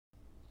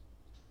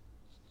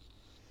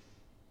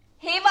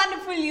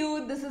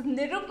you. This is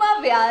Nirupma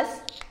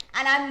Vyas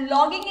and I'm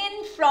logging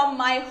in from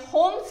my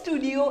home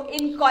studio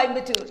in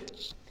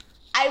Coimbatore.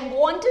 I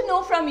want to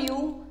know from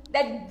you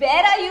that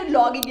where are you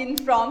logging in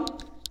from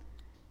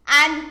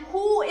and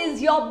who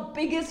is your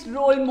biggest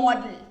role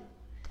model?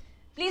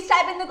 Please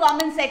type in the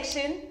comment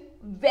section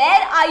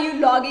where are you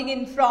logging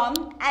in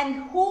from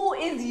and who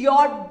is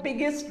your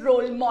biggest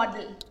role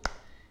model?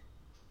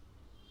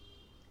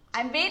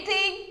 I'm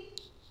waiting.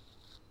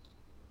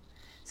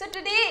 So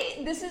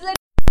today this is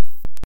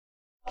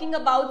talking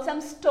about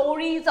some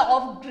stories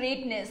of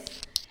greatness,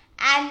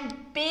 and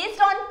based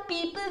on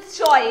people's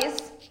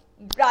choice,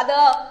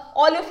 rather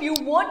all of you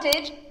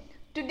voted,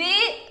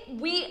 today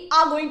we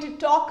are going to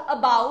talk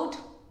about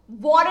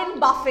Warren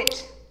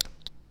Buffett.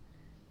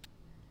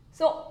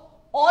 So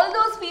all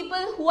those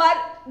people who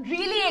are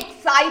really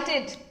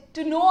excited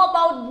to know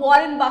about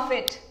Warren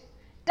Buffett,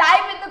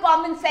 type in the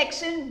comment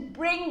section,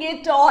 bring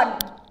it on.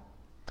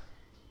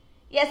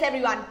 Yes,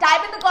 everyone,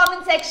 type in the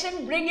comment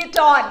section, bring it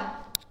on.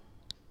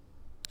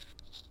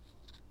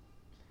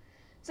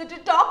 So to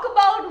talk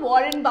about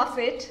Warren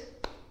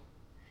Buffett,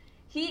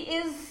 he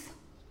is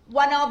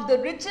one of the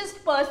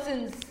richest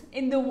persons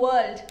in the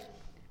world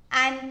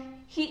and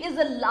he is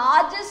the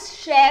largest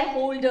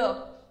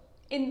shareholder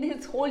in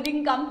his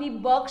holding company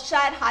Berkshire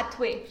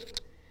Hathaway.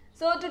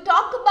 So to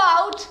talk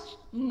about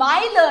my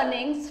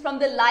learnings from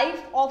the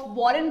life of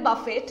Warren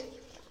Buffett,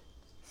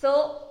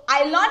 so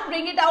I'll not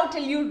bring it out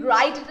till you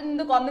write it in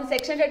the comment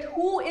section that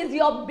who is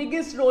your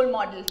biggest role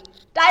model.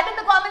 Type in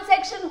the comment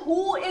section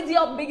who is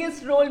your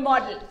biggest role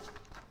model.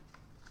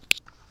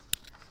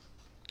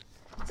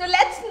 So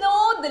let's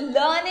know the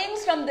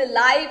learnings from the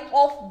life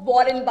of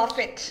Warren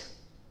Buffett.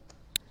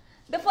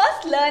 The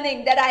first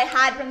learning that I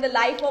had from the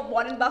life of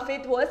Warren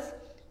Buffett was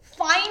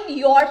find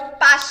your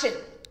passion.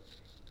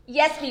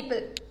 Yes,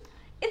 people.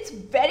 It's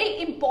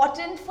very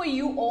important for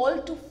you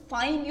all to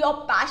find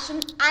your passion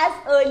as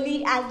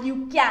early as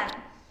you can.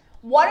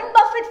 Warren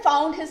Buffett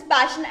found his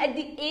passion at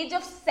the age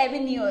of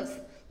 7 years,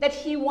 that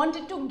he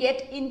wanted to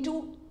get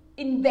into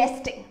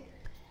investing.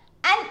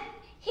 And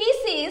he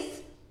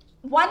says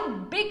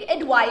one big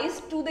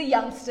advice to the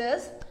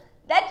youngsters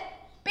that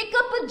pick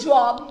up a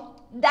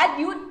job that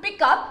you would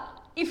pick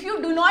up if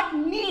you do not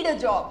need a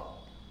job.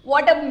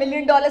 What a $1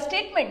 million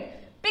statement.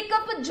 Pick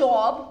up a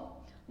job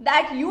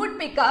that you would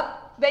pick up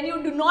when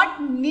you do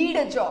not need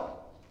a job,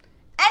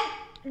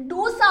 and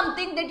do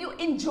something that you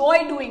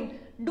enjoy doing,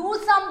 do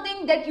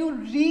something that you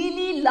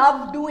really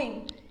love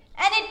doing.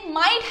 And it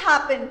might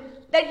happen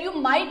that you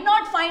might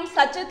not find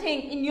such a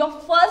thing in your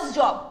first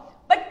job,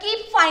 but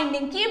keep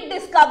finding, keep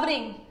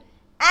discovering,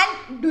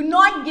 and do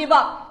not give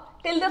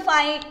up till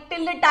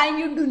the time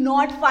you do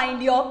not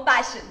find your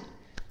passion.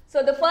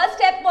 So the first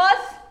step was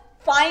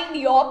find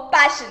your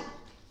passion.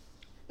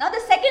 Now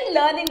the second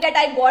learning that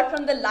I got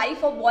from the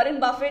life of Warren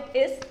Buffett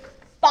is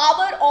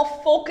power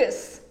of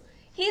focus.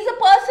 He's a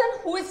person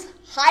who is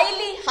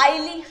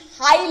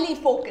highly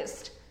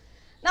focused.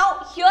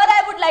 Now here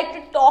I would like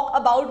to talk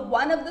about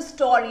one of the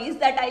stories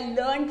that I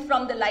learned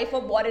from the life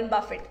of Warren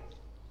Buffett.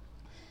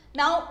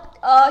 Now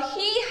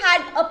he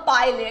had a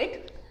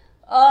pilot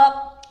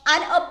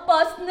and a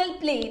personal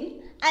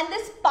plane, and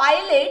this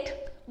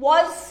pilot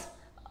was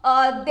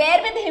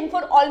there with him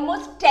for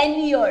almost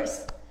 10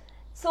 years.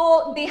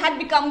 So they had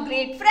become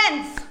great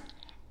friends.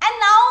 And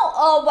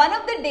now one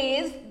of the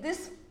days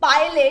this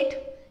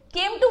pilot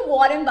came to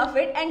Warren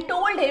Buffett and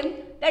told him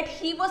that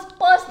he was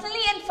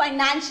personally and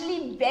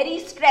financially very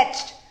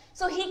stretched.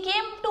 So he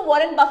came to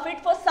Warren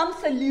Buffett for some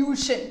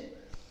solution.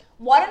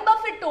 Warren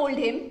Buffett told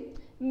him,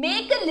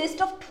 make a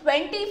list of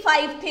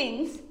 25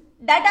 things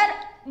that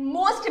are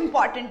most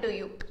important to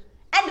you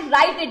and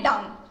write it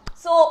down.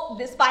 So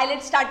this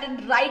pilot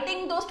started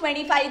writing those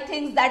 25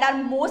 things that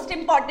are most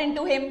important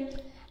to him.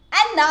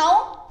 And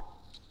now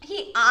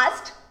he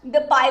asked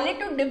the pilot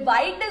to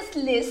divide this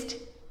list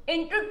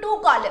into 2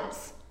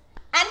 columns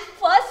and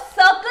first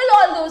circle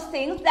all those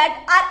things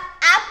that are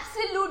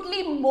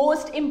absolutely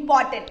most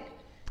important.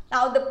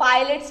 Now the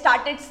pilot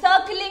started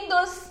circling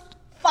those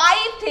 5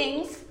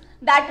 things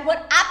that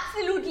were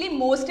absolutely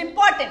most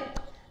important.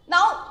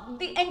 Now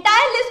the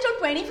entire list of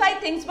 25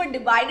 things were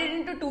divided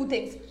into 2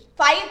 things.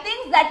 5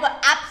 things that were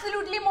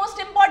absolutely most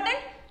important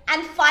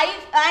and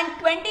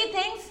 20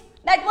 things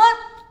that were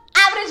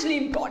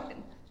averagely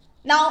important.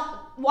 Now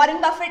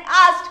Warren Buffett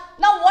asked,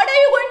 now what are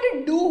you going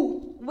to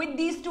do with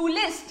these 2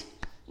 lists?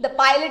 The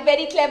pilot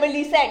very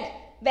cleverly said,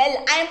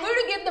 well, I am going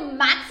to give the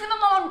maximum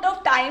amount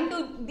of time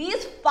to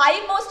these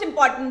 5 most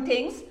important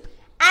things and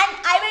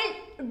I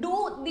will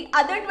do the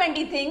other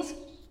 20 things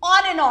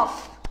on and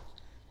off.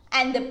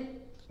 And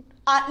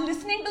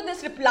listening to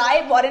this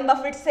reply, Warren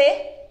Buffett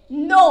say,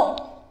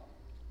 no.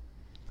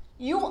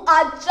 You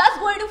are just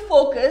going to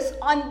focus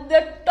on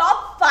the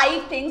top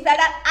 5 things that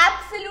are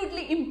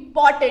absolutely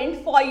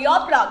important for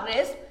your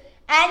progress,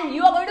 and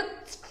you are going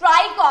to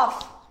strike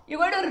off. You're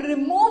going to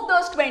remove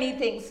those 20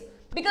 things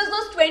because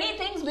those 20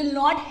 things will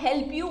not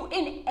help you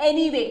in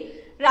any way.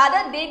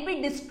 Rather, they'd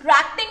be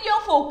distracting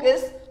your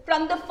focus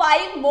from the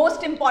 5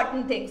 most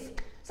important things.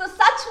 So So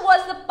such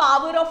was the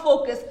power of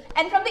focus.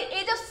 And from the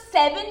age of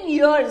 7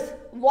 years,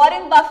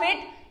 Warren Buffett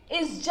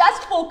is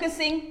just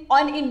focusing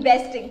on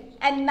investing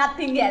and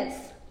nothing else.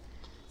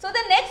 So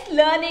the next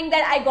learning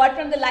that I got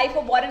from the life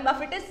of Warren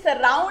Buffett is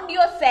surround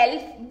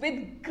yourself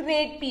with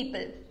great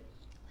people.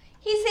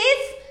 He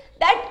says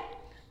that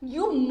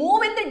you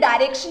move in the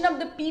direction of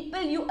the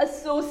people you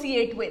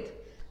associate with.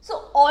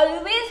 So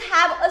always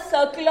have a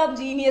circle of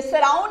genius.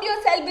 Surround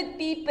yourself with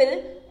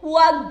people who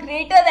are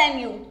greater than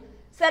you.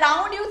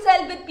 Surround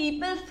yourself with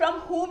people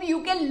from whom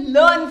you can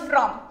learn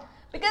from.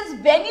 Because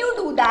when you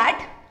do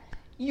that,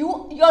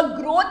 your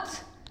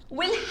growth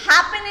will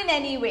happen in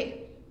any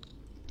way.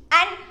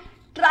 And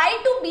try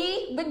to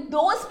be with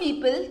those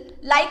people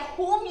like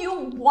whom you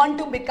want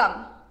to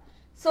become.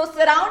 So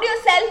surround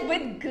yourself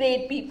with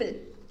great people.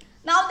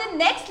 Now the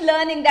next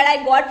learning that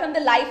I got from the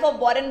life of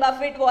Warren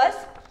Buffett was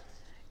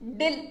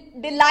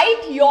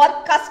delight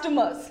your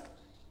customers.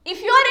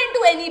 If you are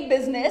into any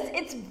business,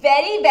 it's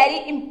very,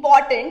 very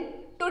important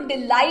to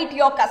delight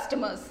your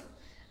customers,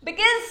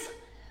 because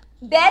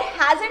there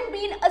hasn't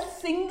been a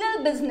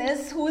single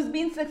business who's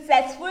been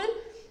successful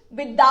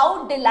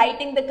without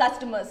delighting the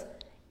customers.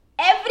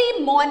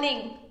 Every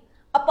morning,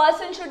 a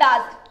person should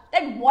ask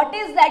that what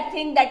is that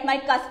thing that my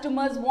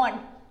customers want?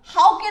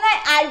 How can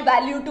I add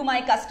value to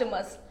my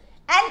customers?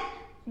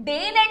 And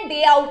day in and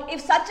day out,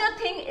 if such a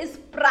thing is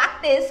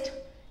practiced,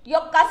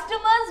 your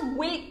customers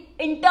will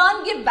in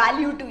turn give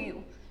value to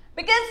you.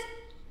 Because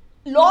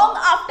long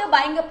after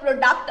buying a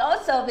product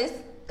or service,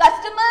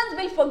 customers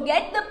will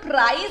forget the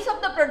price of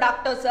the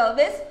product or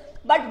service,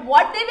 but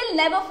what they will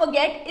never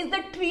forget is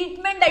the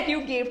treatment that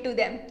you gave to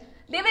them.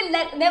 They will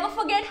never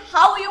forget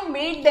how you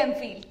made them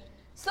feel.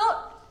 So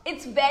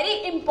it's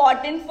very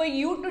important for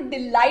you to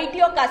delight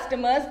your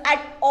customers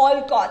at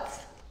all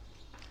costs.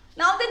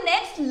 Now the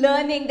next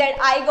learning that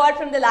I got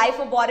from the life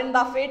of Warren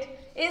Buffett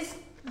is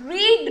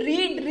read,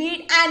 read,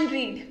 read and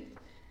read.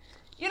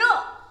 You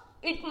know,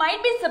 it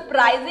might be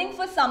surprising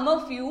for some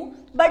of you,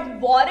 but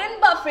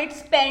Warren Buffett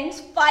spends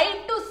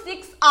 5 to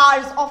 6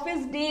 hours of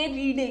his day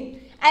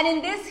reading. And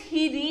in this,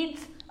 he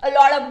reads a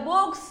lot of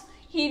books,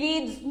 he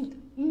reads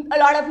a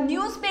lot of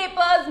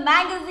newspapers,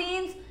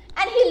 magazines,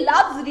 and he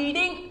loves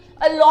reading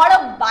a lot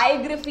of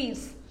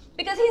biographies.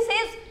 Because he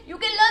says you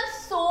can learn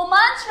so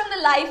much from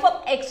the life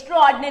of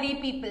extraordinary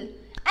people.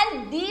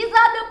 And these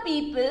are the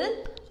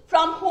people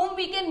from whom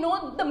we can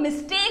know the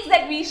mistakes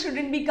that we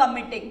shouldn't be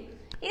committing.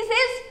 He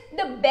says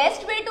the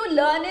best way to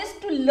learn is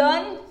to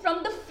learn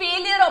from the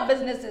failure of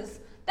businesses.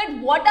 That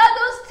what are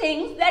those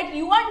things that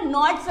you are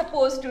not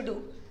supposed to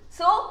do.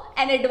 So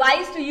an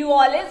advice to you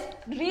all is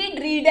read,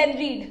 read and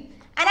read.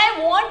 And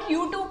I want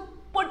you to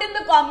put in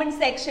the comment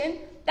section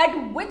that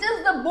which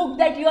is the book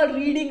that you are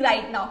reading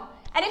right now.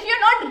 And if you're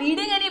not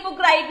reading any book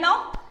right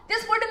now,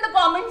 just put in the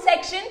comment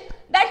section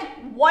that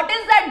what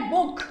is that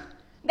book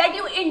that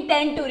you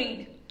intend to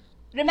read.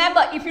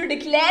 Remember, if you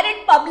declare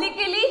it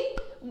publicly,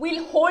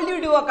 we'll hold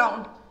you to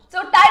account. So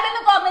type in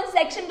the comment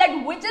section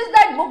that which is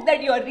that book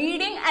that you are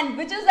reading and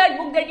which is that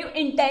book that you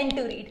intend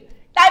to read.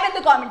 Type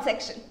in the comment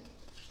section.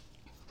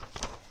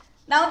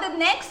 Now the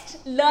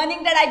next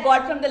learning that I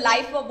got from the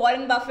life of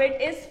Warren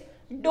Buffett is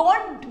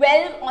don't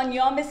dwell on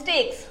your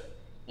mistakes.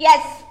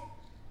 Yes,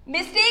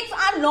 mistakes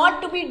are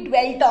not to be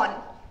dwelt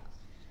on.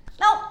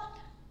 Now,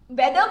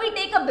 whether we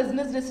take a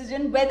business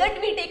decision, whether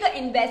we take an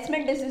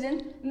investment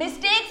decision,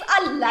 mistakes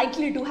are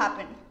likely to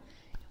happen.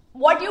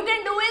 What you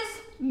can do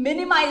is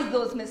minimize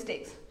those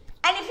mistakes.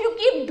 And if you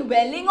keep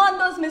dwelling on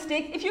those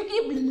mistakes, if you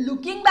keep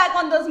looking back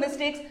on those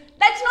mistakes,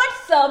 that's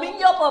not serving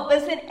your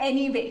purpose in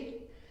any way.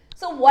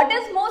 So what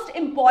is most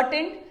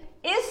important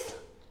is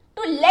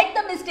to let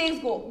the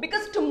mistakes go,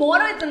 because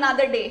tomorrow is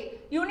another day.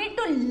 You need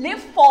to live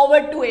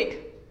forward to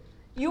it.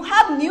 You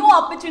have new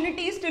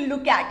opportunities to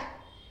look at.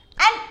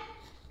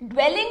 And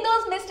dwelling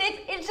those mistakes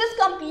is just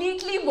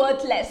completely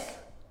worthless.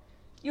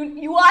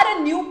 You are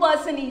a new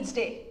person each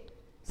day.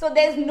 So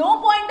there's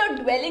no point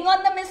of dwelling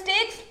on the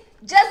mistakes.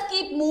 Just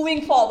keep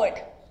moving forward.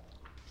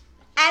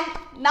 And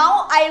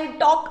now I will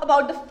talk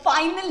about the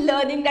final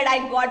learning that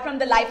I got from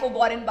the life of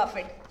Warren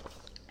Buffett.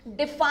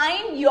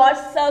 Define your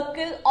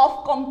circle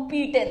of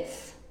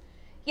competence.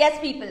 Yes,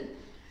 people.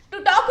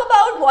 To talk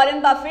about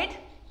Warren Buffett,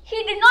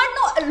 he did not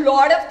know a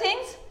lot of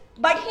things,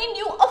 but he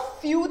knew a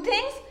few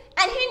things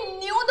and he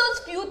knew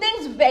those few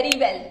things very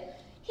well.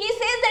 He says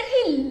that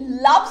he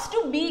loves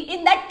to be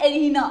in that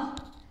arena.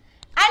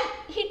 And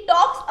he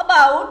talks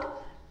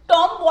about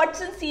Tom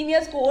Watson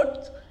Sr.'s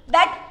quote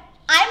that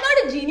I'm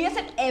not a genius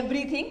at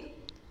everything.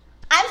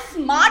 I'm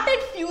smart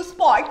at few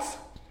spots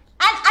and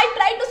I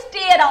try to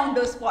stay around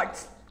those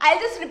spots. I'll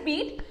just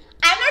repeat,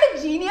 I'm not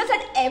a genius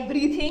at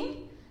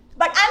everything,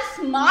 but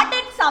I'm smart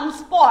at some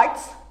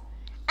spots and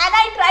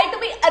I try to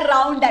be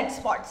around that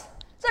spots.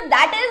 So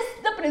that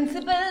is the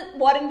principle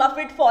Warren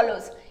Buffett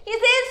follows. He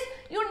says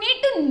you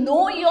need to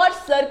know your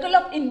circle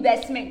of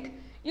investment.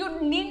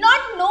 You need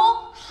not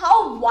know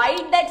how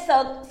wide that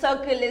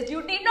circle is.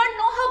 You need not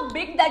know how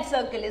big that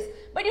circle is.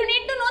 But you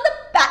need to know the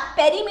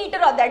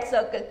perimeter of that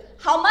circle.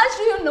 How much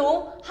do you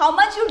know? How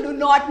much you do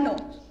not know?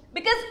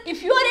 Because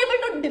if you are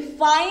able to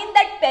define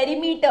that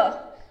perimeter,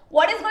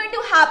 what is going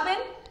to happen?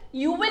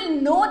 You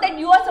will know that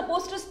you are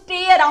supposed to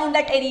stay around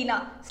that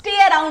arena, stay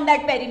around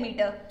that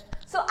perimeter.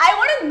 So I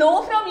want to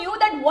know from you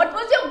that what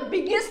was your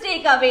biggest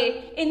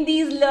takeaway in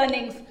these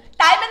learnings?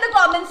 Type in the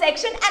comment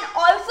section, and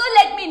also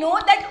let me know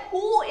that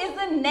who is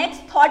the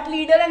next thought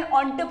leader and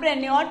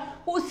entrepreneur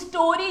whose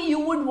story you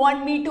would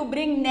want me to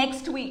bring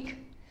next week.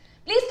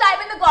 Please type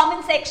in the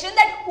comment section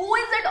that who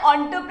is that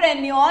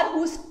entrepreneur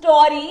whose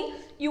story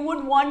you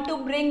would want to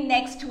bring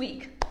next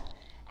week.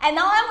 And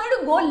now I'm going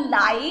to go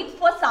live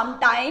for some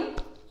time,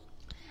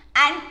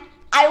 and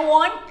I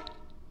want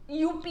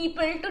you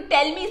people to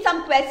tell me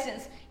some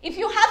questions. If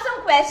you have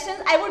some questions,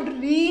 I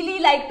would really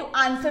like to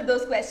answer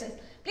those questions.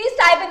 Please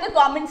type in the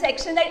comment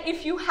section that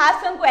if you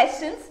have some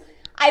questions,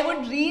 I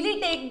would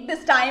really take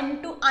this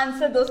time to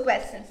answer those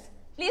questions.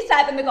 Please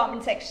type in the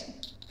comment section.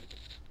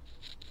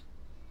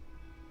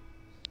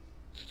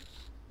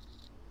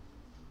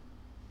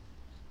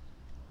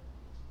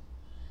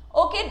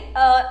 Okay,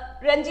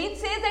 Ranjit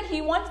says that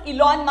he wants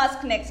Elon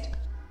Musk next.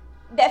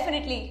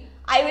 Definitely.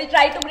 I will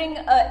try to bring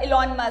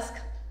Elon Musk.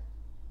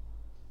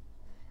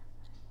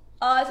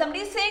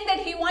 Somebody is saying that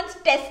he wants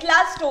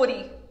Tesla's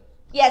story.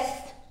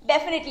 Yes,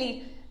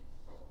 definitely.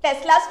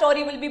 Tesla's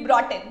story will be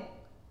brought in.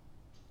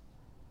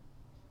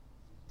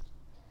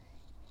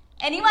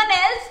 Anyone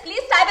else?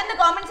 Please type in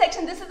the comment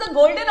section. This is a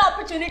golden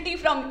opportunity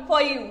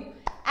for you.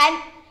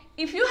 And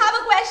if you have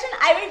a question,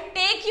 I will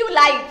take you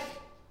live.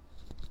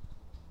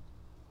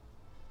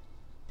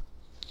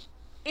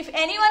 If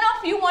any one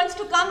of you wants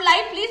to come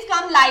live, please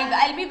come live.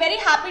 I'll be very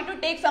happy to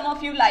take some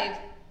of you live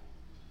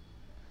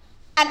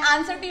and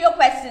answer to your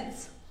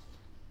questions.